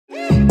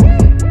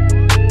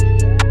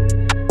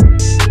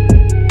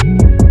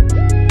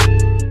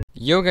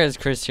Yo guys,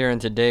 Chris here, and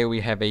today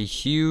we have a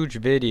huge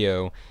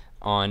video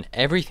on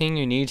everything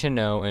you need to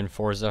know in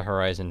Forza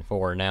Horizon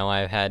 4. Now,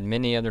 I've had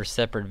many other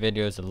separate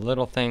videos of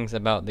little things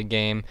about the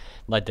game,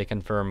 like the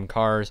confirmed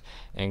cars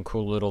and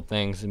cool little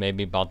things,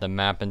 maybe about the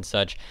map and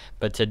such,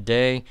 but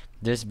today,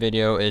 this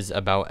video is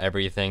about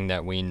everything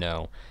that we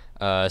know.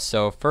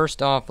 So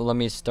first off, let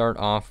me start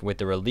off with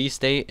the release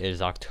date. It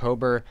is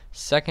October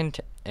 2nd,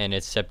 and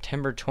it's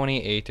September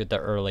 28th with the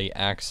early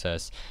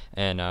access,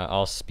 and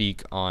I'll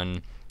speak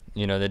on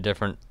the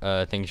different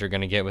things you're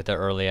going to get with the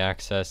early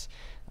access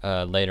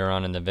later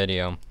on in the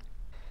video.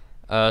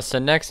 So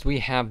next we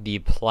have the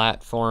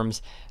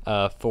platforms.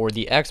 For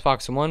the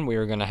Xbox One, we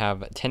are going to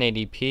have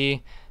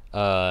 1080p,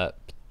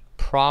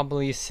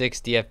 probably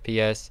 60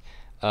 FPS,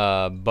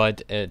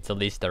 but it's at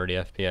least 30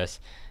 FPS,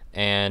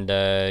 and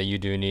you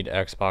do need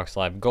Xbox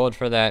Live Gold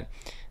for that.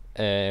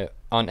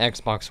 On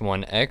Xbox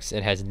One X,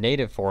 it has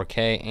native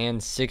 4K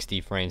and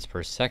 60 frames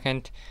per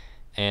second.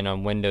 And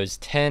on Windows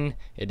 10,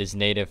 it is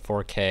native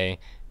 4K,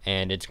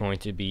 and it's going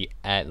to be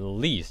at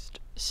least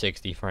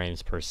 60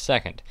 frames per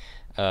second.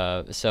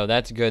 So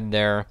that's good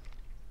there.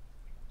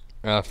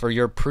 For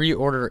your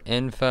pre-order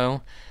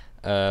info,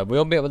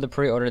 we'll be able to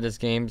pre-order this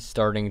game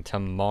starting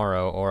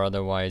tomorrow or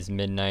otherwise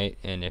midnight.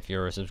 And if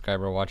you're a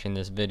subscriber watching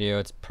this video,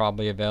 it's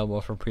probably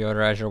available for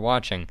pre-order as you're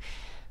watching.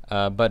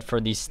 But for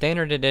the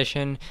standard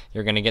edition,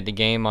 you're going to get the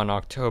game on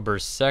October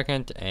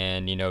 2nd,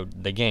 and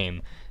the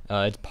game.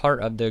 It's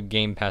part of the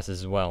Game Pass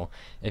as well.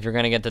 If you're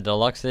going to get the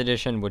Deluxe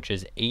Edition, which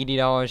is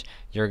 $80,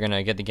 you're going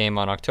to get the game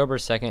on October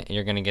 2nd.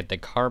 You're going to get the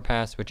Car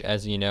Pass, which,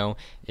 as you know,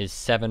 is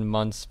 7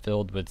 months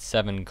filled with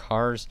 7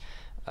 cars.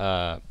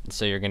 So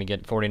you're going to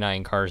get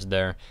 49 cars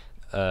there.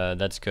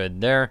 That's good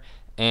there.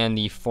 And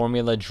the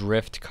Formula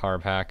Drift Car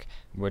Pack,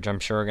 which I'm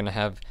sure are going to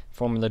have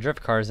Formula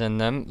Drift cars in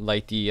them,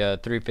 like the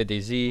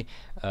 350Z,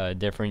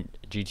 different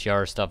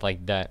GTR, stuff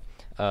like that.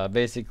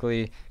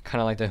 Basically kind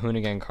of like the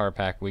Hoonigan car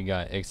pack we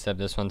got, except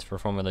this one's for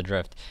Formula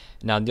Drift.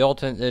 Now the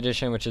Ultimate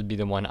Edition, which would be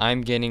the one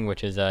I'm getting,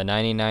 which is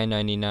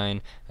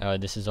 $99.99.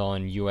 This is all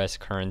in US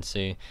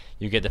currency.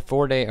 You get the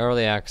 4-day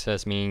early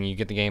access, meaning you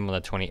get the game on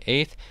the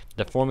 28th,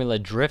 the Formula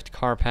Drift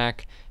car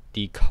pack,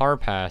 the Car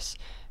Pass,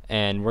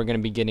 and we're going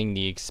to be getting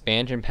the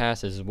expansion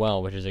pass as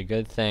well, which is a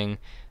good thing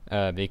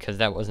because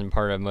that wasn't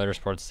part of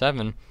Motorsport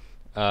 7.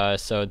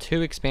 So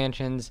 2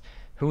 expansions.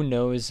 Who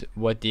knows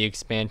what the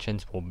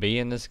expansions will be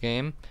in this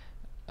game,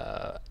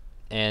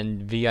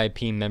 and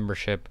VIP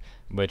membership,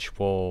 which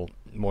will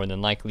more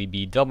than likely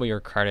be double your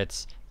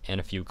credits and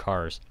a few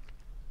cars,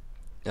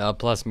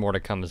 plus more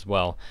to come as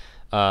well.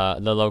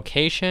 The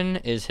location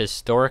is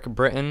historic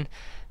Britain.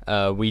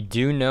 We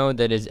do know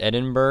that is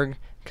Edinburgh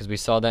because we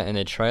saw that in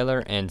the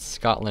trailer, and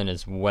Scotland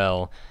as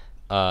well.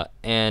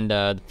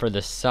 And for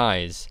the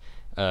size,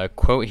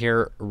 quote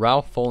here,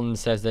 Ralph Fulton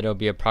says that it'll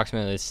be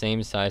approximately the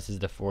same size as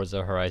the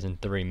Forza Horizon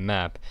 3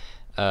 map.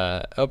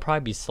 It'll probably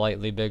be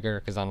slightly bigger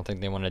because I don't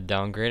think they want to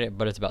downgrade it,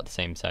 but it's about the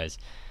same size.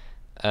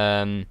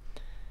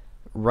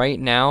 Right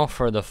now,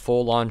 for the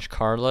full launch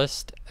car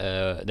list,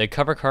 the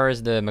cover car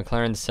is the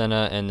McLaren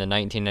Senna and the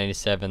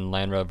 1997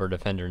 Land Rover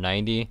Defender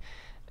 90,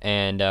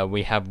 and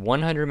we have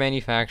 100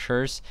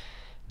 manufacturers.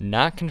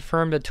 Not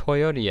confirmed at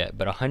Toyota yet,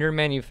 but 100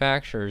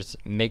 manufacturers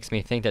makes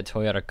me think that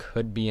Toyota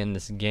could be in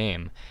this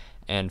game.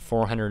 And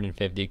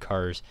 450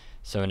 cars,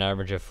 so an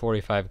average of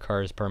 45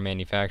 cars per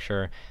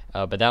manufacturer,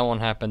 but that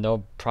won't happen.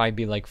 There'll probably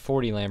be like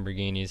 40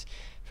 Lamborghinis,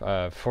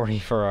 40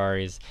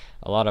 Ferraris,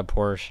 a lot of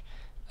Porsche,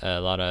 a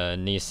lot of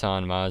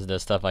Nissan, Mazda,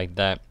 stuff like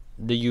that,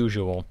 the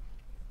usual.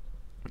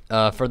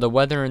 For the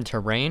weather and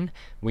terrain,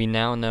 we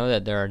now know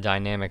that there are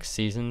dynamic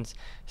seasons: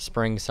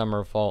 spring,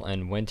 summer, fall,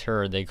 and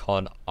winter, or they call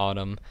it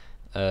autumn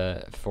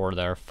for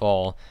their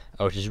fall,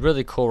 which is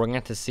really cool. We're going to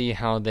have to see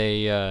how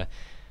they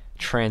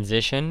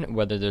transition,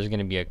 whether there's going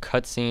to be a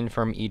cutscene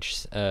from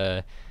each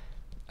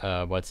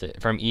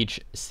from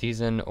each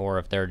season, or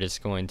if they're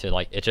just going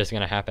to it's just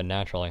going to happen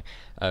naturally.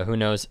 Who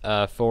knows?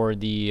 For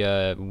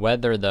the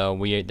weather though,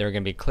 there are going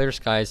to be clear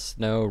skies,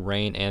 snow,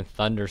 rain, and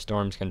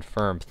thunderstorms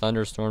confirmed.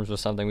 Thunderstorms was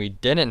something we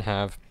didn't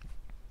have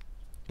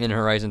in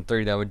Horizon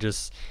 3 that would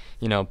just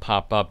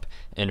pop up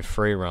in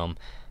free roam.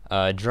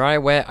 Dry,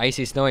 wet,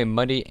 icy, snowy,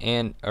 muddy,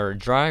 and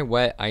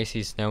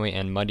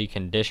muddy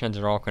conditions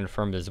are all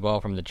confirmed as well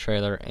from the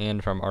trailer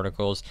and from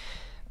articles.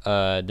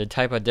 The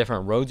type of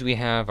different roads we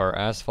have are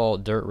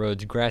asphalt, dirt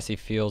roads, grassy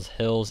fields,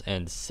 hills,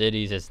 and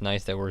cities. It's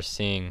nice that we're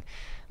seeing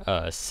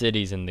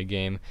cities in the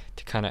game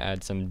to kind of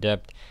add some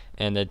depth.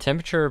 And the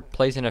temperature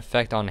plays an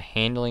effect on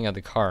handling of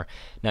the car.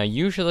 Now,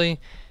 usually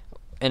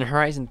in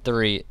Horizon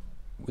 3,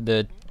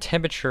 the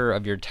temperature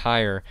of your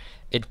tire,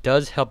 it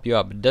does help you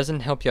out, but it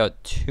doesn't help you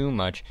out too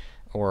much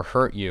or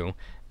hurt you.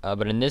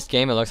 But in this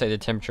game, it looks like the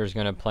temperature is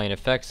going to play an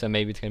effect, so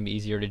maybe it's going to be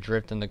easier to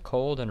drift in the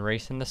cold and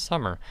race in the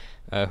summer.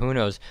 Who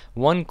knows?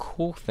 One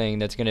cool thing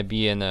that's going to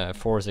be in the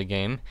Forza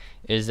game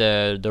is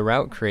the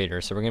route creator.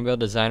 So we're going to be able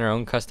to design our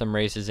own custom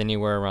races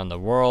anywhere around the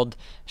world,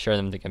 share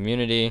them with the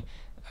community.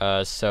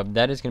 So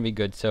that is going to be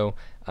good. So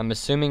I'm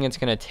assuming it's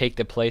going to take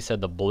the place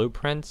of the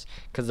blueprints,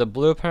 because the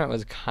blueprint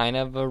was kind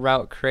of a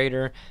route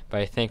creator, but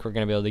I think we're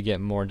going to be able to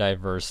get more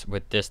diverse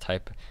with this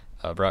type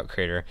of route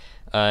creator.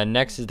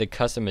 Next is the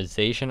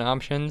customization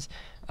options.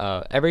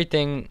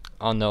 Everything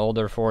on the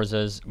older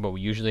Forzas will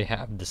usually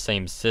have the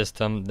same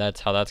system.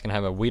 That's how that's going to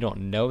happen. We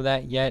don't know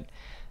that yet,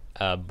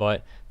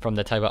 but from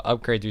the type of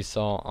upgrades we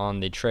saw on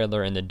the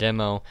trailer and the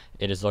demo,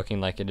 it is looking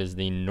like it is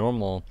the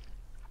normal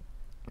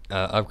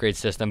upgrade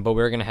system. But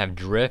we're going to have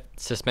drift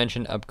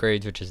suspension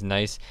upgrades, which is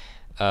nice.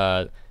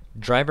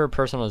 Driver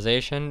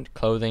personalization,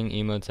 clothing,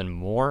 emotes, and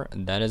more.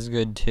 That is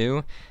good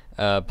too.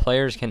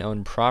 Players can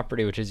own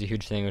property, which is a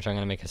huge thing, which I'm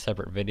going to make a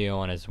separate video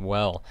on as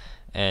well.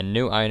 And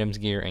new items,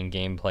 gear, and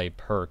gameplay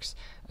perks.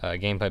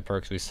 Gameplay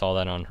perks, we saw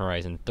that on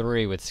Horizon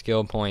 3 with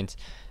skill points.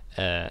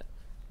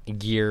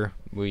 Gear,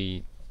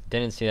 we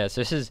didn't see that.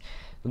 So this is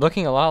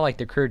looking a lot like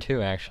the Crew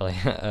 2, actually,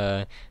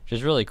 which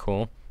is really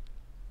cool.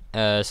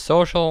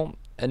 Social,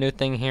 a new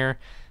thing here.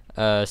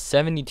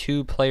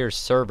 72 player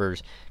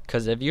servers,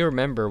 because if you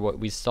remember, what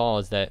we saw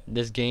is that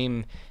this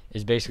game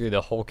is basically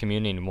the whole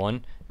community in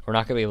one. We're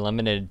not going to be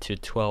limited to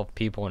 12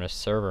 people in a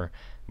server,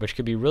 which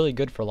could be really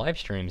good for live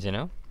streams, you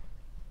know?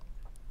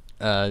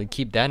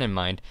 Keep that in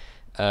mind.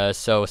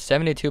 So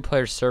 72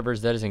 player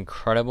servers, that is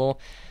incredible.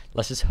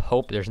 Let's just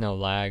hope there's no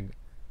lag,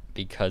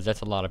 because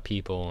that's a lot of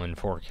people in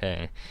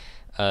 4K.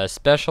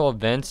 Special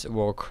events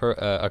will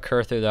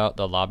occur throughout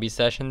the lobby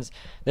sessions.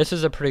 This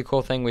is a pretty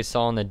cool thing we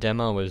saw in the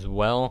demo as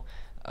well,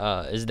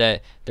 is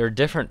that there are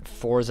different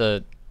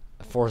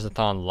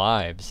Forzathon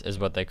lives, is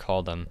what they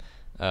call them.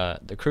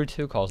 The Crew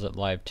 2 calls it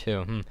live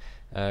too.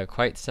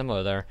 Quite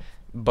similar there.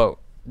 But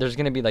there's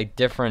going to be like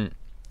different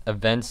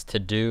events to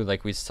do,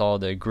 like we saw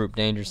the group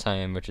danger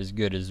sign, which is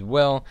good as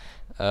well.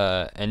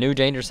 And new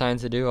danger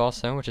signs to do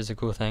also, which is a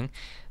cool thing.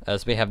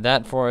 So we have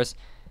that for us.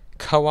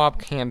 Co-op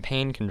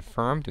campaign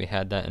confirmed. We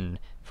had that in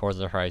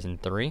Forza Horizon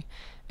 3.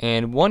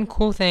 And one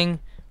cool thing,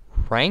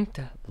 ranked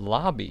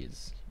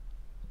lobbies.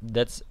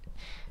 That's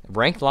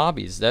ranked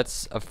lobbies.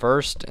 That's a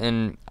first,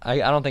 and I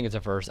don't think it's a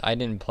first. I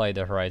didn't play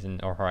the Horizon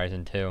or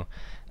Horizon 2,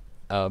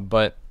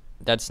 but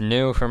that's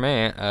new for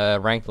me.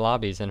 Ranked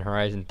lobbies in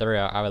Horizon 3.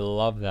 I would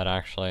love that,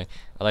 actually.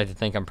 I like to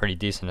think I'm pretty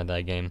decent at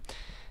that game.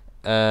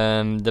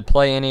 The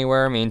play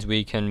anywhere means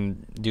we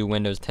can do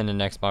Windows 10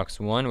 and Xbox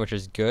One, which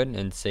is good,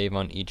 and save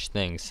on each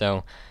thing.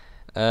 So,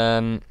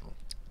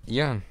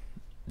 yeah,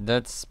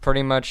 that's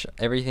pretty much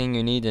everything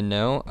you need to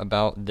know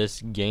about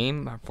this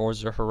game,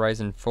 Forza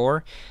Horizon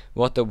 4.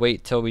 We'll have to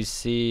wait till we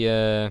see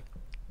the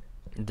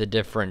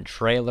different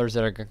trailers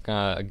that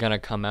are gonna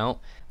come out.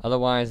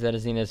 Otherwise, that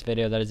is the end of this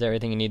video. That is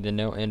everything you need to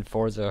know in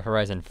Forza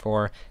Horizon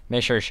 4.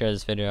 Make sure to share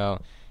this video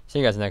out. See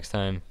you guys next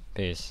time.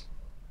 Peace.